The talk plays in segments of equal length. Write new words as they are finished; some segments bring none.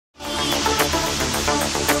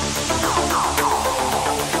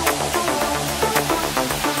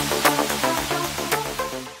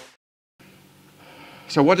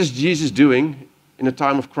So what is Jesus doing in a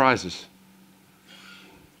time of crisis?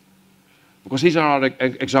 Because he's our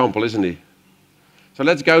example, isn't he? So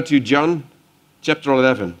let's go to John chapter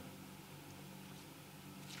 11.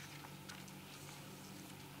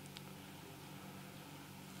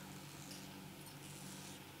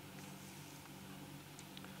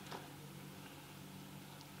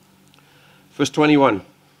 Verse 21.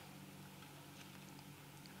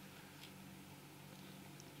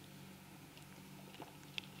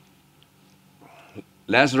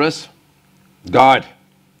 Lazarus died.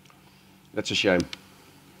 That's a shame.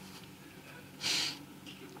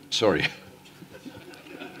 Sorry.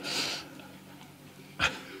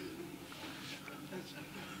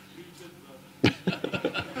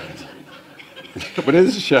 But it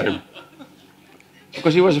is a shame.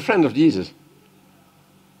 Because he was a friend of Jesus.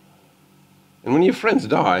 And when your friends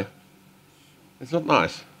die, it's not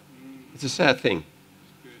nice. It's a sad thing.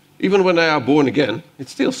 Even when they are born again,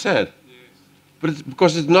 it's still sad. But it's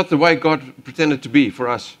because it's not the way God pretended to be for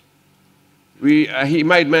us. He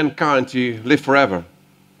made mankind to live forever.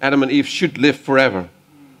 Adam and Eve should live forever.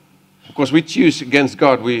 Because we choose against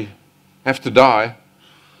God, we have to die.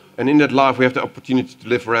 And in that life, we have the opportunity to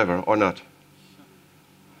live forever or not.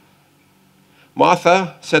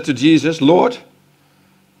 Martha said to Jesus, Lord,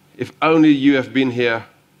 if only you have been here,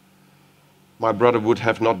 my brother would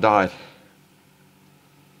have not died.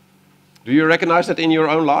 Do you recognize that in your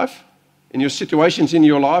own life? In your situations in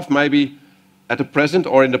your life, maybe at the present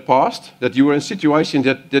or in the past, that you were in situations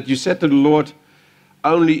that you said to the Lord,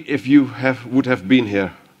 only if you would have been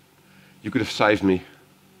here, you could have saved me.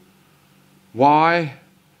 Why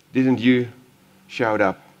didn't you show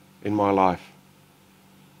up in my life?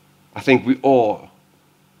 I think we all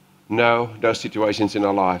know those situations in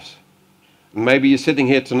our lives. Maybe you're sitting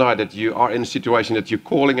here tonight that you are in a situation that you're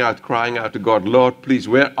calling out, crying out to God, Lord, please,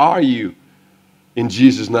 where are you? In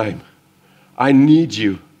Jesus' name. I need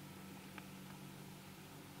you.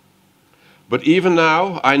 But even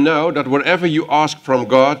now, I know that whatever you ask from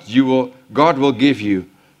God, God will give you.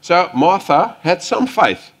 So Martha had some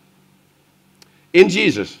faith in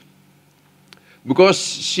Jesus. Because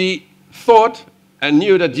she thought and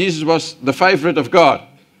knew that Jesus was the favorite of God.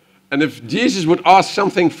 And if Jesus would ask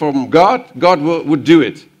something from God, God would do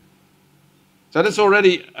it. So that's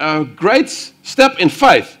already a great step in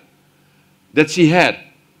faith that she had.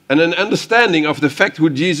 And an understanding of the fact who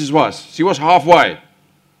Jesus was. She was halfway,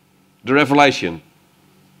 the revelation.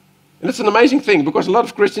 And it's an amazing thing because a lot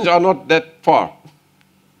of Christians are not that far.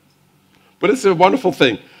 But it's a wonderful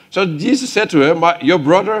thing. So Jesus said to her, your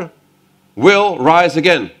brother will rise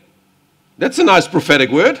again. That's a nice prophetic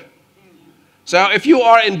word. So if you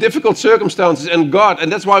are in difficult circumstances and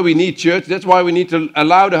that's why we need church, that's why we need to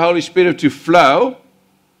allow the Holy Spirit to flow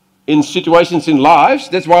in situations in lives,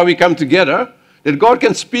 that's why we come together, that God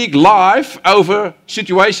can speak life over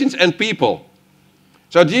situations and people.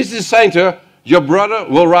 So Jesus is saying to her, your brother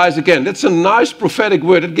will rise again. That's a nice prophetic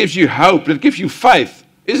word. It gives you hope. It gives you faith,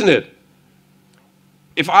 isn't it?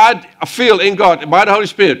 If I feel in God, by the Holy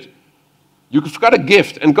Spirit, you've got a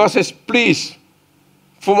gift, and God says, please,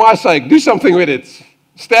 for my sake, do something with it.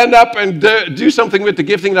 Stand up and do something with the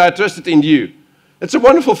gifting that I trusted in you. It's a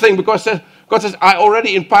wonderful thing because God says, I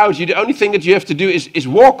already empowered you. The only thing that you have to do is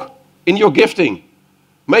walk in your gifting.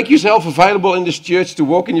 Make yourself available in this church to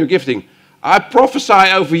walk in your gifting. I prophesy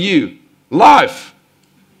over you. Life.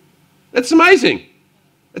 That's amazing.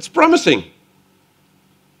 It's promising.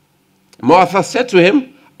 Martha said to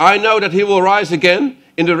him, I know that he will rise again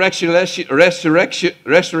in the resurrection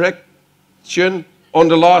on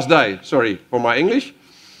the last day. Sorry for my English.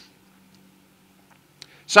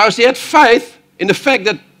 So she had faith in the fact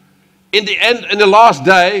that in the end, in the last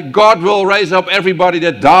day, God will raise up everybody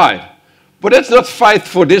that died. But that's not faith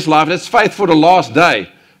for this life, that's faith for the last day.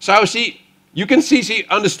 So you can see she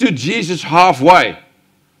understood Jesus halfway.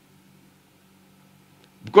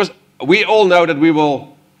 Because we all know that we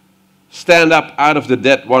will stand up out of the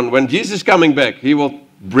dead one. When Jesus is coming back, he will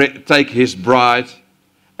take his bride,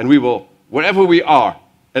 and we will, wherever we are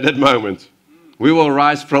at that moment, we will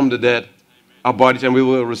rise from the dead, our bodies, and we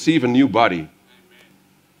will receive a new body.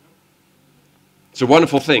 It's a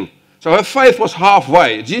wonderful thing. So her faith was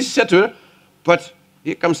halfway. Jesus said to her, but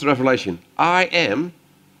here comes the revelation. I am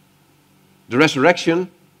the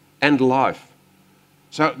resurrection and the life.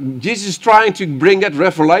 So Jesus is trying to bring that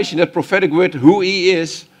revelation, that prophetic word, who he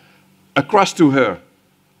is, across to her.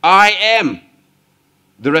 I am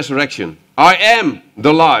the resurrection. I am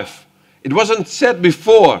the life. It wasn't said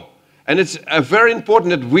before. And it's very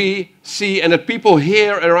important that we see and that people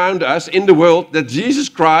hear around us in the world that Jesus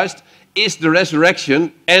Christ is the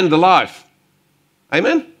resurrection and the life.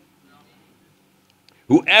 Amen?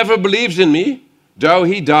 Whoever believes in me, though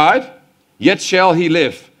he died, yet shall he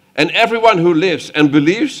live. And everyone who lives and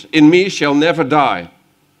believes in me shall never die.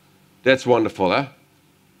 That's wonderful, huh?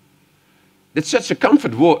 That's such a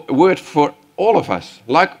comfort word for all of us.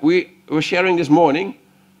 Like we were sharing this morning,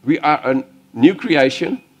 we are a new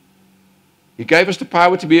creation. He gave us the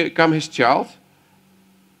power to become his child.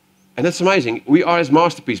 And that's amazing. We are his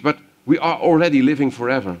masterpiece, but we are already living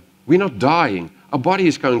forever. We're not dying. Our body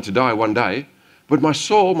is going to die one day, but my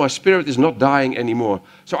soul, my spirit is not dying anymore.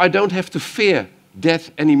 So I don't have to fear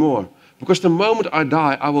death anymore. Because the moment I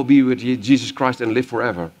die, I will be with Jesus Christ and live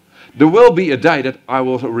forever. There will be a day that I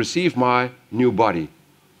will receive my new body.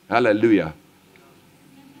 Hallelujah.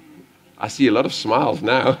 I see a lot of smiles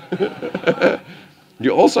now.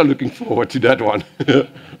 You're also looking forward to that one.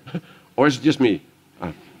 Or is it just me?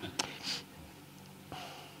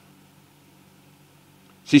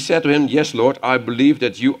 She said to him, "Yes, Lord, I believe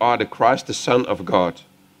that you are the Christ, the Son of God,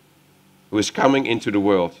 who is coming into the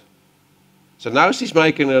world." So now she's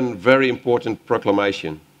making a very important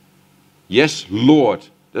proclamation. Yes, Lord.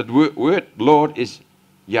 That word Lord is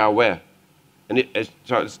Yahweh. And it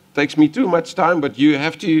takes me too much time, but you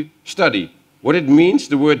have to study what it means,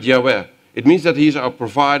 the word Yahweh. It means that he's our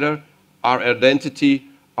provider, our identity,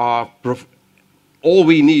 all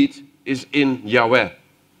we need is in Yahweh.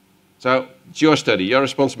 So it's your study, your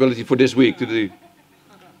responsibility for this week to do.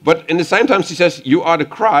 But in the same time, she says, you are the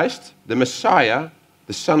Christ, the Messiah,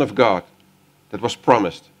 the Son of God that was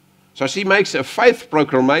promised. So she makes a faith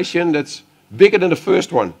proclamation that's bigger than the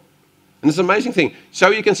first one. And it's an amazing thing. So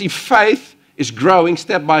you can see faith is growing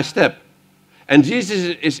step by step. And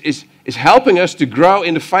Jesus is helping us to grow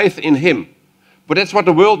in the faith in him. But that's what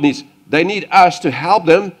the world needs. They need us to help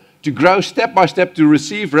them to grow step by step, to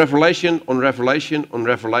receive revelation on revelation on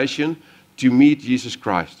revelation, to meet Jesus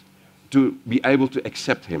Christ, to be able to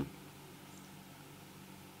accept him.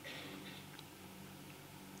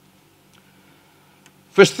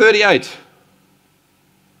 Verse 38.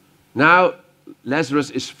 Now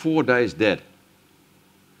Lazarus is 4 days dead.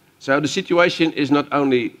 So the situation is not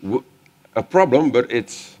only a problem, but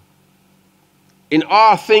it's, in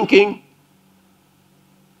our thinking,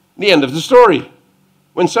 the end of the story.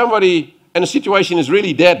 When somebody, and the situation is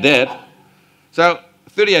really dead. So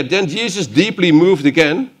 38, then Jesus deeply moved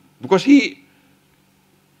again, because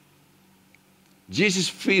Jesus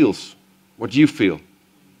feels what you feel.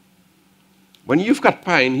 When you've got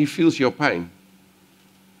pain, he feels your pain.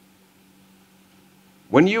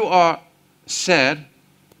 When you are sad,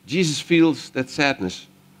 Jesus feels that sadness,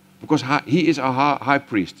 because he is our high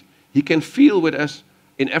priest. He can feel with us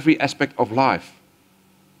in every aspect of life.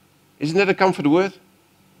 Isn't that a comfort word?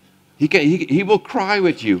 He will cry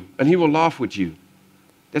with you, and he will laugh with you.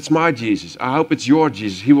 That's my Jesus. I hope it's your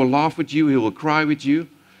Jesus. He will laugh with you, he will cry with you.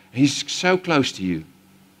 He's so close to you.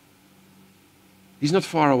 He's not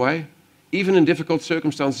far away. Even in difficult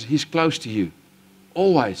circumstances, he's close to you.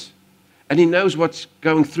 Always. And he knows what's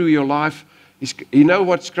going through your life. He knows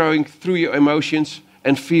what's going through your emotions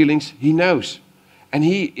and feelings. He knows. And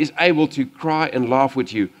he is able to cry and laugh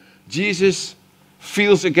with you. Jesus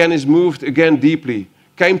feels again, is moved again deeply.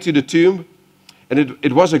 Came to the tomb, and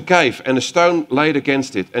it was a cave, and a stone laid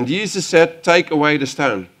against it. And Jesus said, "Take away the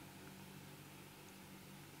stone."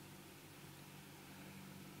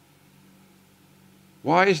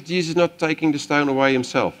 Why is Jesus not taking the stone away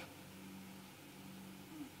himself?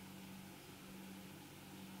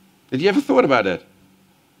 Did you ever thought about that?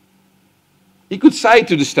 He could say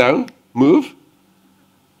to the stone, "Move."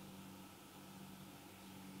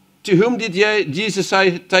 To whom did Jesus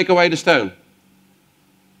say, "Take away the stone"?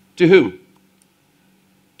 To whom?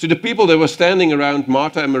 To the people that were standing around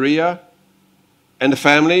Martha and Maria and the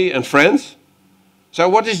family and friends. So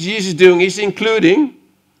what is Jesus doing? He's including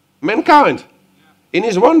mankind in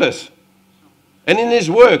his wonders and in his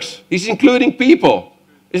works. He's including people.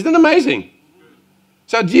 Isn't that amazing?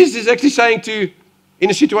 So Jesus is actually saying in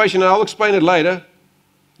a situation, and I'll explain it later,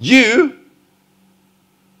 you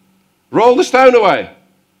roll the stone away.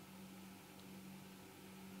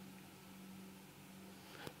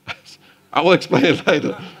 I will explain it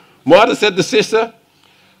later. Martha said, the sister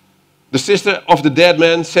of the dead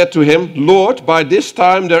man said to him, "Lord, by this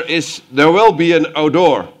time there will be an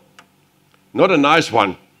odor." Not a nice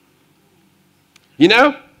one. You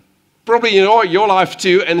know, probably in your life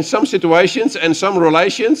too, and in some situations and some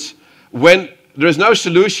relations, when there is no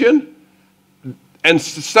solution and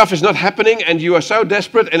stuff is not happening and you are so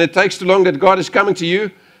desperate and it takes too long that God is coming to you,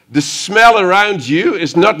 the smell around you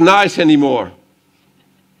is not nice anymore.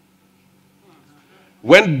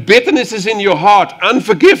 When bitterness is in your heart,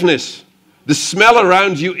 unforgiveness, the smell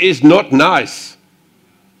around you is not nice.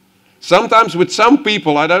 Sometimes with some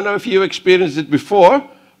people, I don't know if you experienced it before,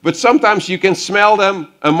 but sometimes you can smell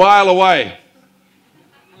them a mile away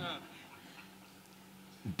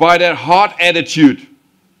by their hard attitude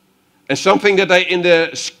and something that they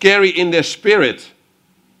carry in their spirit.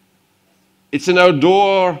 It's an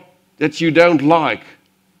odor that you don't like.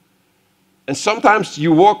 And sometimes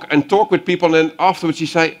you walk and talk with people and then afterwards you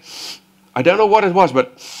say, I don't know what it was,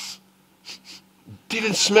 but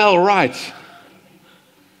didn't smell right.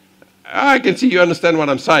 I can see you understand what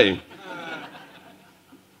I'm saying.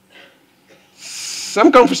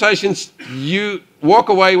 Some conversations, you walk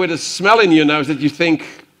away with a smell in your nose that you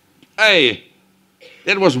think, hey,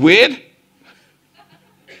 that was weird.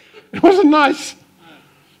 It wasn't nice.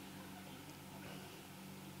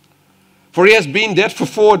 For he has been dead for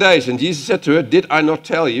 4 days. And Jesus said to her, did I not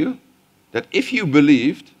tell you that if you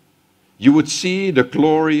believed, you would see the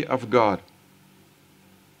glory of God?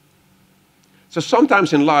 So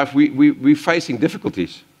sometimes in life, we're facing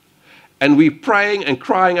difficulties. And we're praying and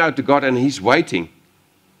crying out to God, and he's waiting.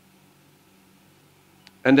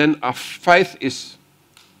 And then our faith is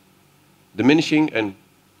diminishing, and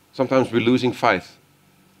sometimes we're losing faith.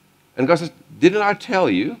 And God says, didn't I tell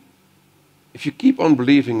you, if you keep on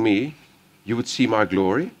believing me, you would see my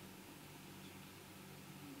glory?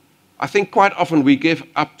 I think quite often we give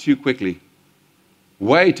up too quickly.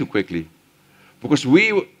 Way too quickly. Because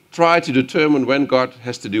we try to determine when God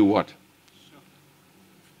has to do what.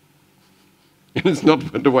 And it's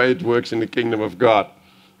not the way it works in the kingdom of God.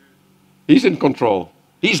 He's in control.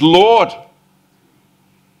 He's Lord.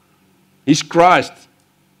 He's Christ.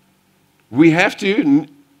 We have to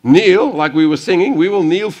kneel, like we were singing. We will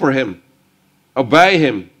kneel for him. Obey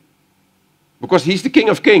him. Because he's the King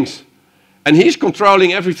of Kings. And he's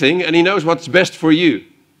controlling everything, and he knows what's best for you.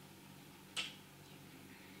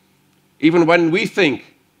 Even when we think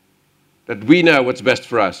that we know what's best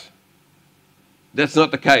for us, that's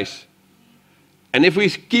not the case. And if we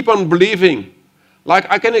keep on believing, like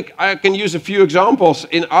I can use a few examples.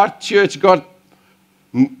 In our church, God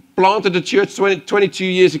planted the church 22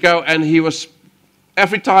 years ago, and he was,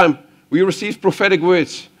 every time we received prophetic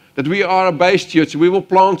words that we are a base church, we will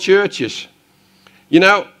plant churches. You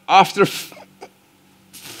know, after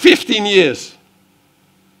 15 years,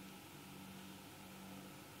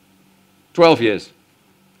 12 years,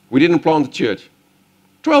 we didn't plant a church.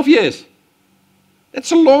 12 years.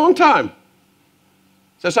 That's a long time.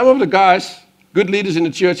 So some of the guys, good leaders in the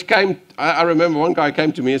church, came. I remember one guy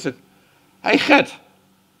came to me and said, hey Gert,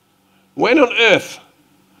 when on earth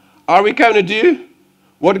are we going to do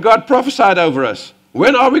what God prophesied over us?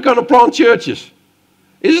 When are we going to plant churches?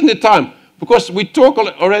 Isn't it time? Because we talk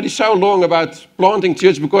already so long about planting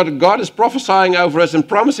churches, because God is prophesying over us and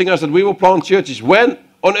promising us that we will plant churches. When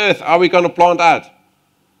on earth are we going to plant out?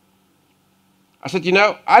 I said, you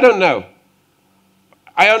know, I don't know.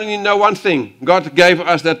 I only know one thing. God gave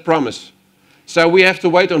us that promise. So we have to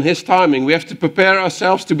wait on his timing. We have to prepare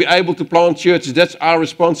ourselves to be able to plant churches. That's our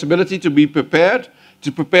responsibility, to be prepared,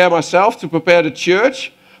 to prepare myself, to prepare the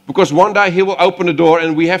church. Because one day he will open the door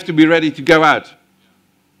and we have to be ready to go out.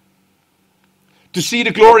 To see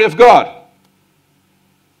the glory of God.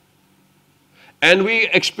 And we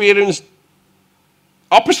experienced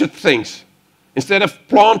opposite things. Instead of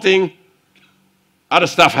planting, other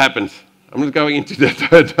stuff happened. I'm not going into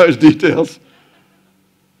those details.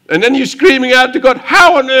 And then you're screaming out to God,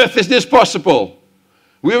 how on earth is this possible?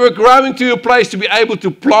 We were growing to a place to be able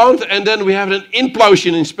to plant, and then we have an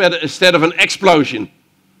implosion instead of an explosion.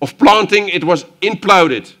 Of planting, it was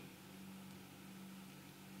imploded.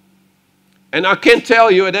 And I can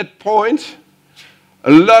tell you at that point,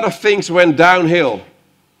 a lot of things went downhill.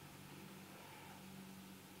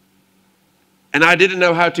 And I didn't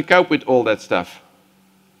know how to cope with all that stuff.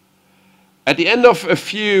 At the end of a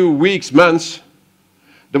few weeks, months,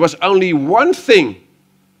 there was only one thing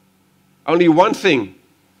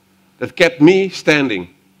that kept me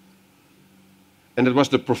standing. And it was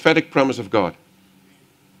the prophetic promise of God.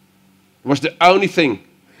 It was the only thing.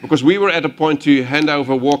 Because we were at a point to hand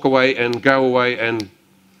over, walk away, and go away and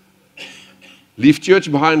leave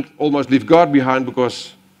church behind, almost leave God behind,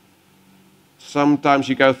 because sometimes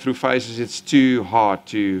you go through phases it's too hard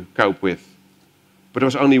to cope with. But there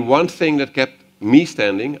was only one thing that kept me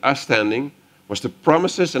standing, us standing, was the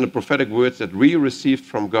promises and the prophetic words that we received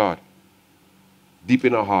from God deep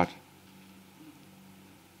in our heart.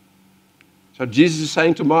 So Jesus is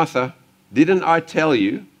saying to Martha, didn't I tell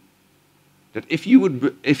you that if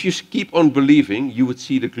you keep on believing, you would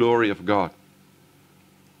see the glory of God?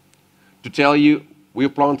 To tell you, we're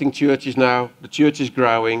planting churches now, the church is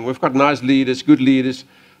growing, we've got nice leaders, good leaders,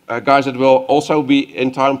 guys that will also be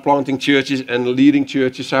in time planting churches and leading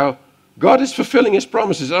churches. So God is fulfilling his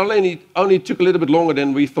promises. Only took a little bit longer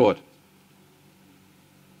than we thought.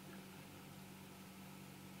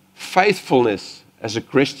 Faithfulness as a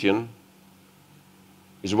Christian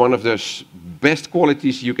is one of the best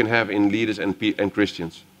qualities you can have in leaders and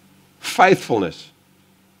Christians. Faithfulness,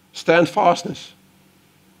 standfastness,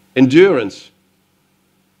 endurance.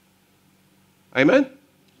 Amen?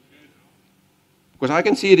 Because I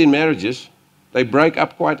can see it in marriages. They break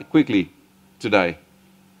up quite quickly today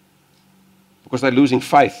because they're losing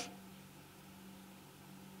faith.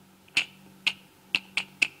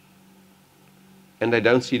 And they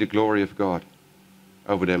don't see the glory of God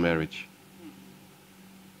over their marriage.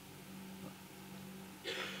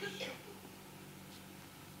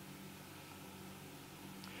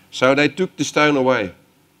 So they took the stone away.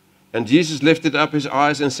 And Jesus lifted up his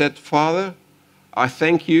eyes and said, Father, I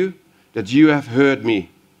thank you that you have heard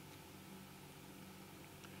me.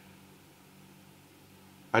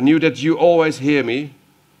 I knew that you always hear me,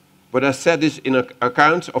 but I said this in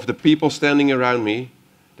account of the people standing around me,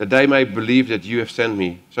 that they may believe that you have sent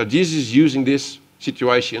me. So Jesus is using this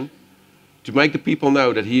situation to make the people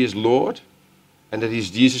know that he is Lord and that he is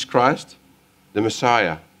Jesus Christ, the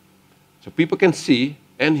Messiah. So people can see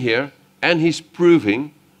and hear, and he's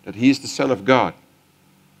proving that he is the Son of God.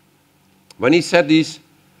 When he said these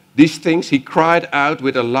things, he cried out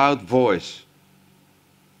with a loud voice,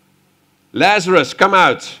 Lazarus, come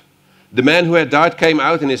out! The man who had died came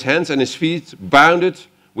out, and his hands and his feet bound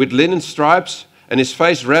with linen stripes, and his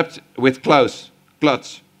face wrapped with cloths.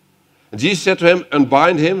 And Jesus said to him,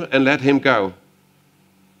 unbind him and let him go.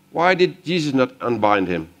 Why did Jesus not unbind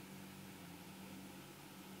him?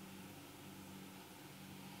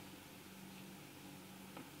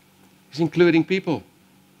 He's including people.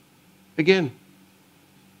 Again,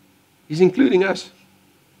 he's including us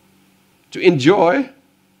to enjoy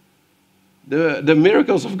the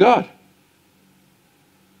miracles of God.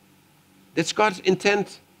 That's God's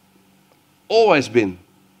intent always been,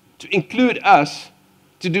 to include us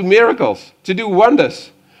to do miracles, to do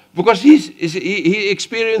wonders. Because he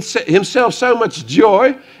experienced himself so much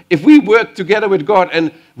joy if we work together with God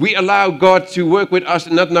and we allow God to work with us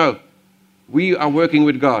and not know we are working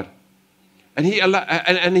with God. And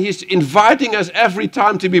he's inviting us every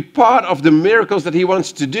time to be part of the miracles that he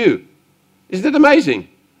wants to do. Isn't it amazing?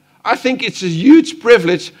 I think it's a huge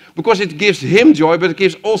privilege because it gives him joy, but it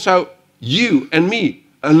gives also you and me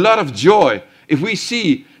a lot of joy if we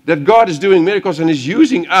see that God is doing miracles and is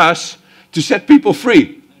using us to set people free.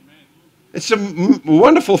 Amen. It's a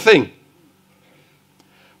wonderful thing.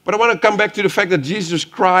 But I want to come back to the fact that Jesus is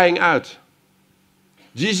crying out.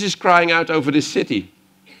 Jesus is crying out over this city.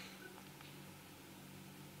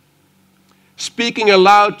 Speaking a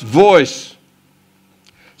loud voice.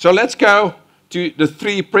 So let's go to the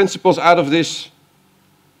 3 principles out of this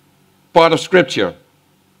part of Scripture.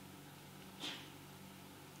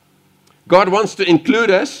 God wants to include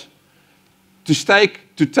us to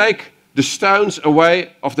take the stones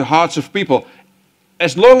away of the hearts of people.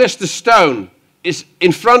 As long as the stone is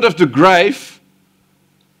in front of the grave,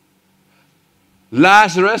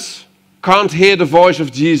 Lazarus can't hear the voice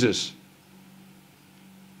of Jesus.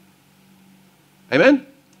 Amen?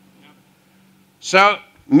 So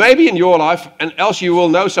maybe in your life, and else you will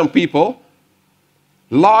know some people,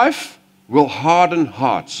 life will harden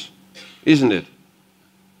hearts, isn't it?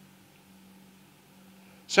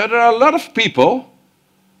 So there are a lot of people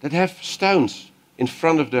that have stones in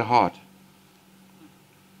front of their heart.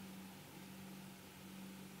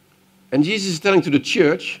 And Jesus is telling to the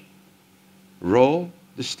church, roll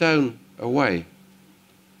the stone away.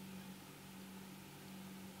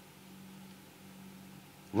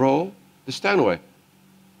 Roll the stone away.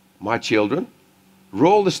 My children,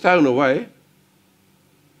 roll the stone away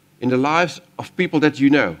in the lives of people that you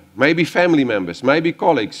know. Maybe family members, maybe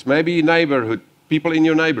colleagues, maybe neighborhood, people in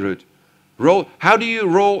your neighborhood. How do you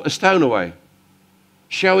roll a stone away?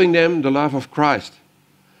 Showing them the love of Christ.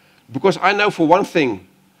 Because I know for one thing,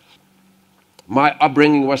 my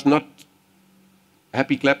upbringing was not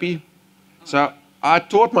happy-clappy. So I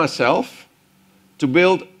taught myself to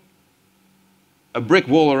build a brick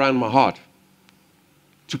wall around my heart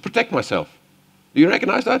to protect myself. Do you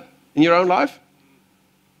recognize that in your own life?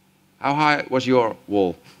 How high was your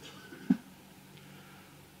wall?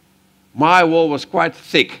 My wall was quite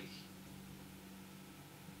thick.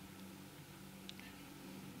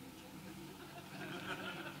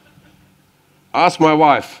 Ask my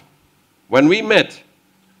wife. When we met,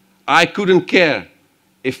 I couldn't care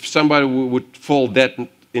if somebody would fall dead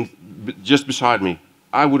just beside me.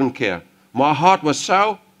 I wouldn't care. My heart was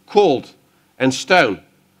so cold and stone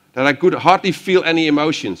that I could hardly feel any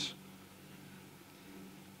emotions.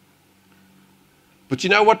 But you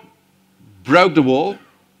know what broke the wall?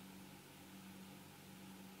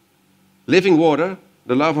 Living water,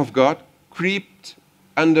 the love of God, creeped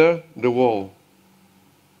under the wall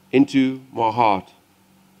into my heart.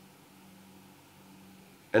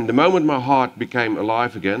 And the moment my heart became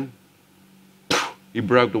alive again, he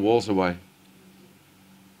broke the walls away.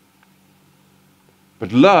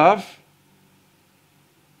 But love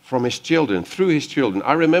from his children, through his children.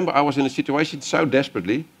 I remember I was in a situation so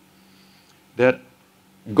desperately that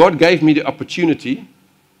God gave me the opportunity,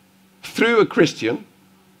 through a Christian,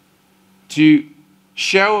 to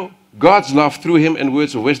show God's love through him in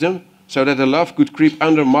words of wisdom, so that the love could creep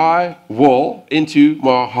under my wall into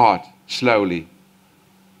my heart, slowly.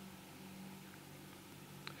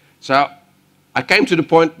 So I came to the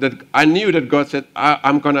point that I knew that God said,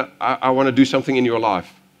 I want to do something in your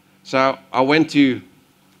life. So I went to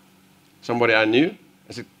somebody I knew.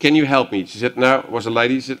 I said, can you help me? She said, no, it was a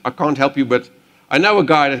lady. She said, I can't help you, but I know a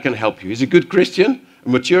guy that can help you. He's a good Christian, a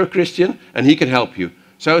mature Christian, and he can help you.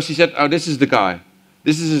 So she said, oh, this is the guy.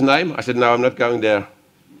 This is his name. I said, no, I'm not going there.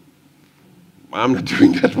 I'm not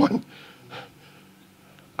doing that one.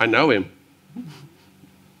 I know him.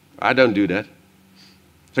 I don't do that.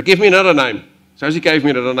 So give me another name. So she gave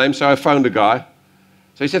me another name, so I found the guy.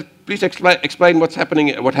 So he said, please explain what's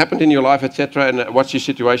happening, what happened in your life, etc., and what's your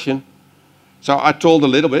situation. So I told a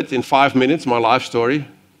little bit, in 5 minutes, my life story.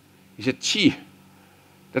 He said, gee,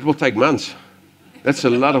 that will take months. That's a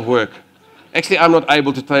lot of work. Actually, I'm not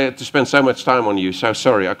able to spend so much time on you, so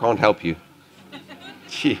sorry, I can't help you.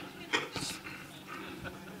 Gee.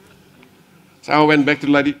 So I went back to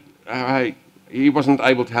the lady. He wasn't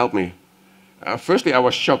able to help me. Firstly, I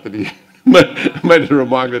was shocked that he made a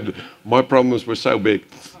remark that my problems were so big.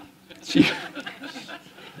 Gee.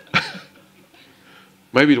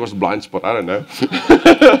 Maybe it was a blind spot, I don't know.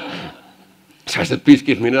 So I said, please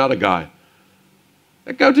give me another guy.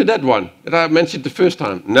 I go to that one that I mentioned the first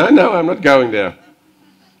time. No, I'm not going there.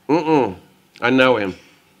 I know him.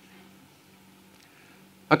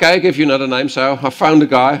 Okay, I give you another name. So I found the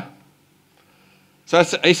guy. So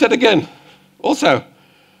he said again, also,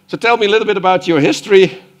 so tell me a little bit about your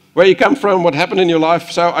history, where you come from, what happened in your life.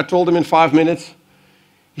 So I told him in 5 minutes.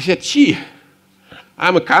 He said, gee,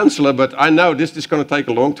 I'm a counselor, but I know this is going to take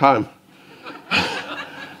a long time.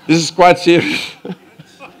 This is quite serious.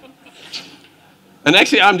 And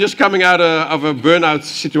actually, I'm just coming out of a burnout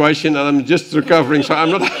situation, and I'm just recovering, so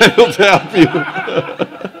I'm not able to help you.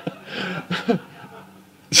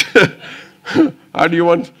 How do you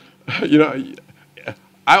want,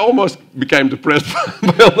 I almost became depressed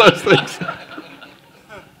by all those things.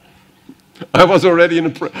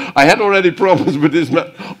 I had already problems, but this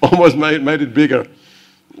almost made it bigger.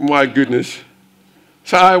 My goodness.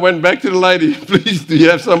 So I went back to the lady, please, do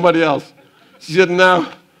you have somebody else? She said, no.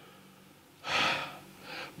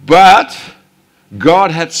 But God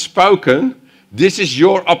had spoken, this is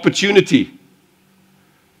your opportunity.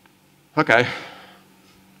 Okay.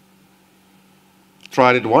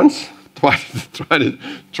 Tried it once, tried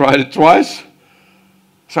it twice.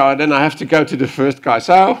 So then I have to go to the first guy.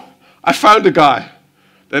 So I found a guy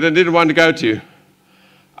that I didn't want to go to.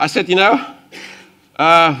 I said,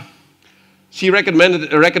 she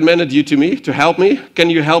recommended you to me to help me. Can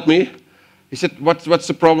you help me? He said, what's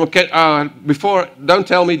the problem? Don't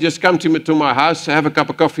tell me, just come to my house, have a cup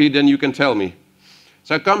of coffee, then you can tell me.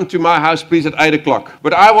 So come to my house, please, at 8 o'clock.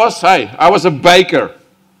 But I was a baker,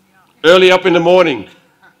 early up in the morning.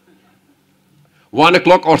 1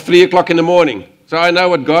 o'clock or 3 o'clock in the morning. So I know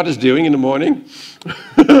what God is doing in the morning.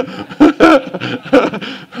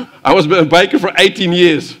 I was a baker for 18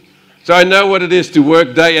 years. So I know what it is to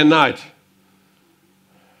work day and night.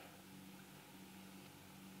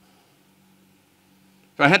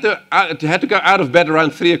 So I had to go out of bed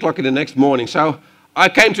around 3 o'clock in the next morning. So I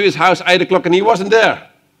came to his house 8 o'clock and he wasn't there.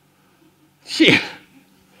 He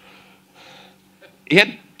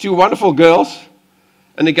had 2 wonderful girls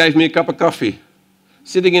and he gave me a cup of coffee.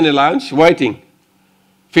 Sitting in the lounge, waiting.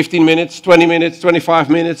 15 minutes, 20 minutes, 25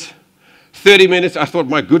 minutes, 30 minutes. I thought,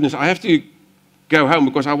 my goodness, I have to go home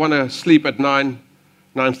because I want to sleep at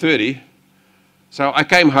 9:30. So I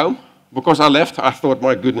came home. Because I left, I thought,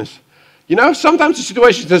 my goodness. Sometimes the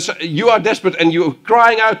situation is you are desperate and you're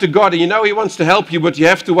crying out to God and He wants to help you, but you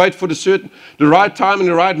have to wait for the right time and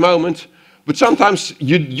the right moment. But sometimes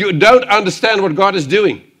you don't understand what God is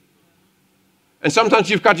doing. And sometimes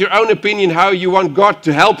you've got your own opinion how you want God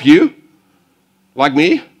to help you, like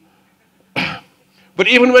me. But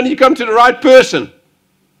even when you come to the right person,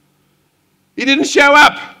 He didn't show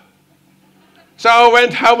up. So I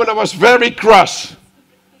went home and I was very cross.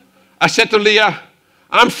 I said to Leah,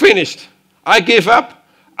 I'm finished. I give up.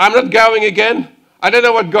 I'm not going again. I don't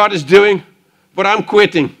know what God is doing, but I'm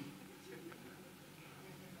quitting.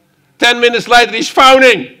 10 minutes later, he's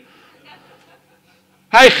phoning.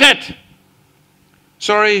 Hey, Gert.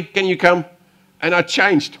 Sorry, can you come? And I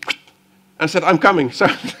changed and said, I'm coming. So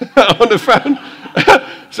on the phone.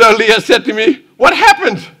 So Leah said to me, what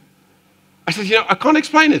happened? I said, I can't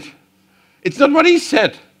explain it. It's not what he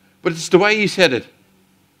said, but it's the way he said it.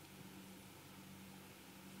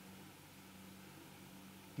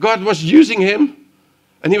 God was using him,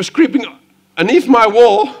 and he was creeping underneath my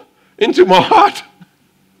wall into my heart.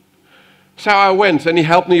 So I went, and he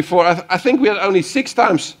helped me for, I think we had only 6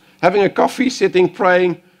 times having a coffee, sitting,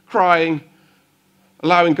 praying, crying,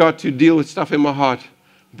 allowing God to deal with stuff in my heart,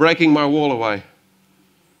 breaking my wall away.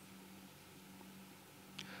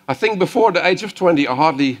 I think before the age of 20, I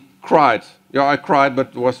hardly cried. Yeah, I cried, but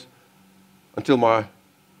it was until the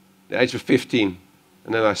age of 15,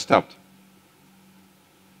 and then I stopped.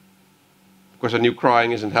 Because I knew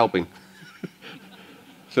crying isn't helping.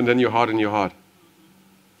 So then you harden your heart.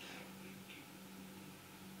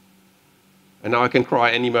 And now I can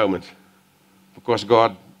cry any moment, because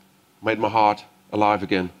God made my heart alive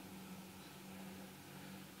again.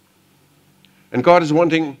 And God is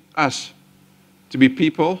wanting us to be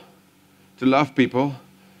people, to love people,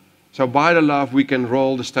 so by the love we can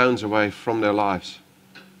roll the stones away from their lives.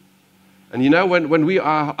 And when we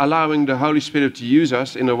are allowing the Holy Spirit to use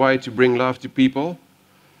us in a way to bring love to people,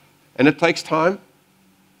 and it takes time,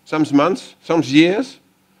 some months, some years,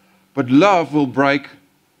 but love will break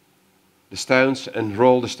the stones and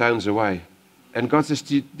roll the stones away. And God says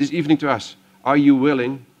this evening to us, are you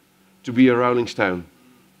willing to be a rolling stone?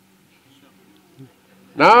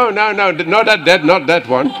 No, not that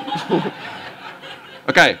one.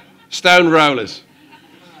 Okay, stone rollers.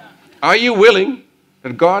 Are you willing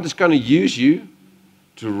that God is going to use you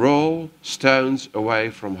to roll stones away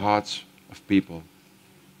from hearts of people?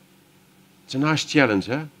 It's a nice challenge,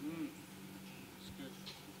 huh?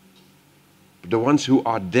 But the ones who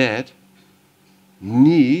are dead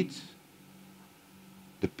need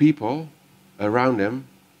the people around them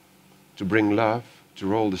to bring love, to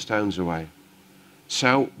roll the stones away.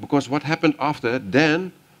 So, because what happened after,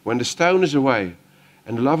 then, when the stone is away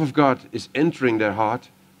and the love of God is entering their heart,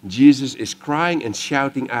 Jesus is crying and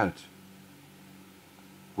shouting out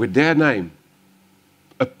with their name,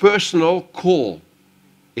 a personal call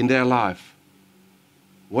in their life.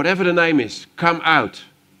 Whatever the name is, come out.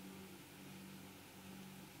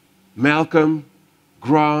 Malcolm,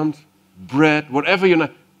 Grant, Brett, whatever you know,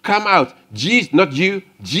 come out. Jesus, not you,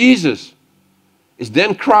 Jesus is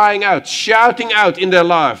then crying out, shouting out in their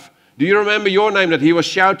life. Do you remember your name, that he was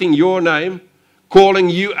shouting your name, calling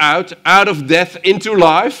you out of death into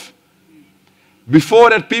life?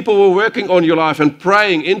 Before that, people were working on your life and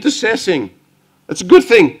praying, intercessing. That's a good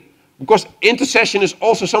thing, because intercession is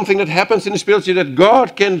also something that happens in the spiritual, that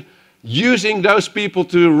God can, using those people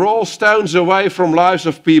to roll stones away from lives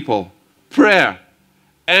of people. Prayer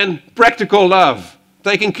and practical love,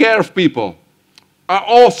 taking care of people, are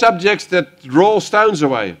all subjects that roll stones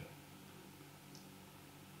away.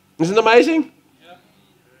 Isn't it amazing? Yeah.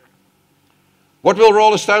 What will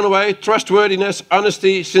roll a stone away? Trustworthiness,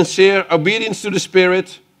 honesty, sincere, obedience to the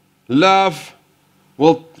Spirit, love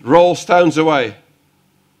will roll stones away.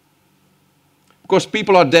 Because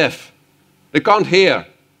people are deaf. They can't hear.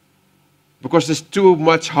 Because there's too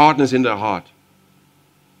much hardness in their heart.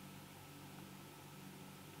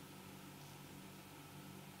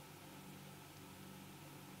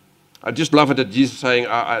 I just love it that Jesus is saying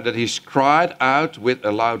that he's cried out with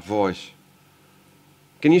a loud voice.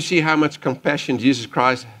 Can you see how much compassion Jesus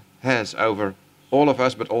Christ has over all of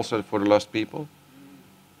us, but also for the lost people?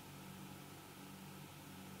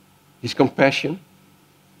 His compassion.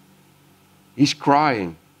 He's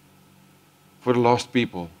crying for the lost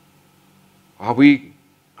people. Are we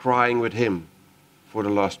crying with him for the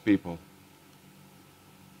lost people?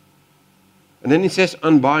 And then he says,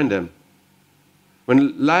 unbind them.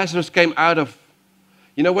 When Lazarus came out of,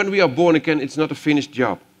 when we are born again, it's not a finished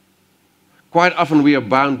job. Quite often we are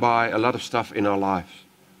bound by a lot of stuff in our lives.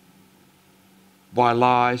 By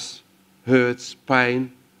lies, hurts,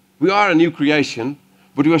 pain. We are a new creation,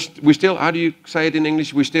 but we still, how do you say it in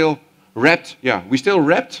English? We're still wrapped, we're still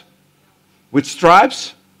wrapped with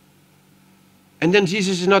stripes. And then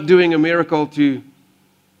Jesus is not doing a miracle to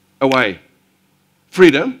away.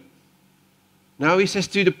 Freedom. Now he says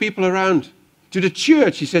to the people around, to the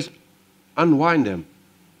church, he says, unwind them.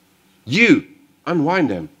 You, unwind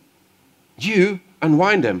them. You,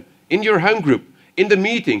 unwind them. In your home group, in the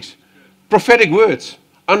meetings, prophetic words.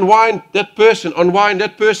 Unwind that person, unwind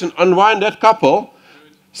that person, unwind that couple.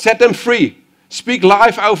 Set them free. Speak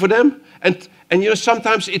life over them. And And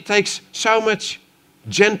sometimes it takes so much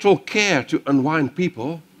gentle care to unwind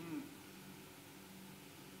people.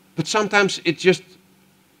 But sometimes it just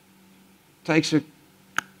takes a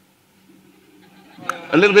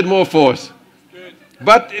little bit more force.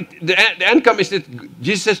 But the outcome is that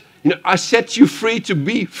Jesus says, I set you free to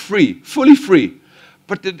be free, fully free.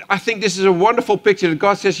 But I think this is a wonderful picture that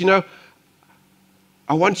God says,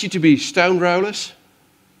 I want you to be stone rollers,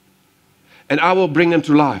 and I will bring them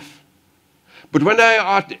to life. But when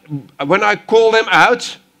I call them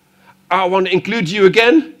out, I want to include you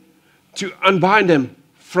again to unbind them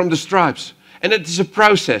from the stripes. And it is a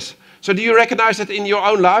process. So do you recognize that in your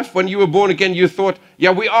own life? When you were born again, you thought,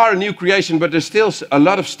 yeah, we are a new creation, but there's still a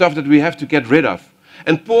lot of stuff that we have to get rid of.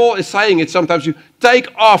 And Paul is saying it sometimes, you take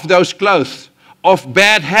off those clothes of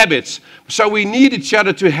bad habits. So we need each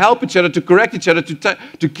other to help each other, to correct each other,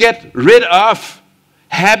 to get rid of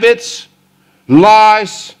habits,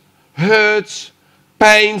 lies, hurts,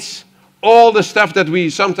 pains, all the stuff that we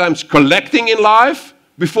sometimes collecting in life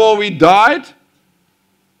before we died,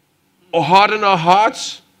 or harden our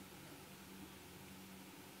hearts.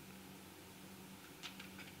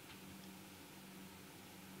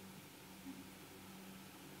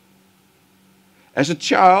 As a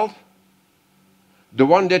child, the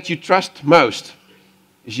one that you trust most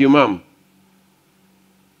is your mum.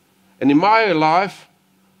 And in my life,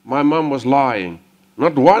 my mum was lying.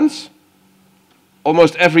 Not once,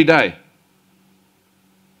 almost every day.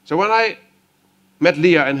 So when I met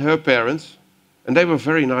Leah and her parents, and they were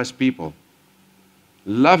very nice people,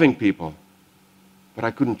 loving people, but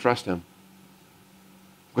I couldn't trust them.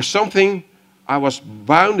 Because something, I was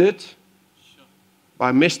bounded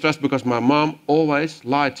by mistrust because my mom always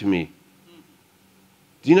lied to me.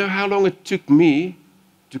 Do you know how long it took me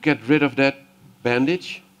to get rid of that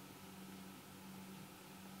bandage?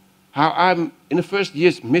 How I, in the first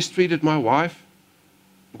years, mistreated my wife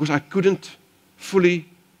because I couldn't fully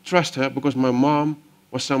trust her because my mom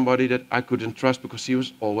was somebody that I couldn't trust because she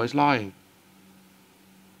was always lying.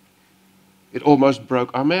 It almost broke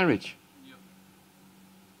our marriage.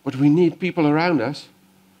 But we need people around us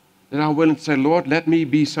that are willing to say, Lord, let me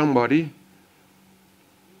be somebody,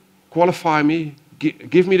 qualify me,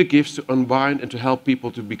 give me the gifts to unbind and to help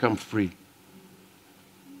people to become free.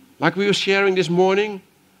 Like we were sharing this morning,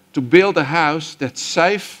 to build a house that's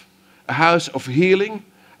safe, a house of healing,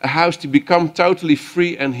 a house to become totally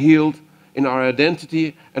free and healed in our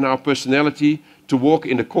identity and our personality, to walk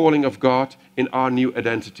in the calling of God in our new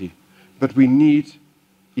identity. But we need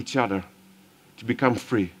each other to become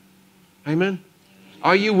free. Amen?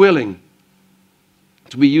 Are you willing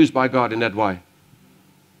to be used by God in that way?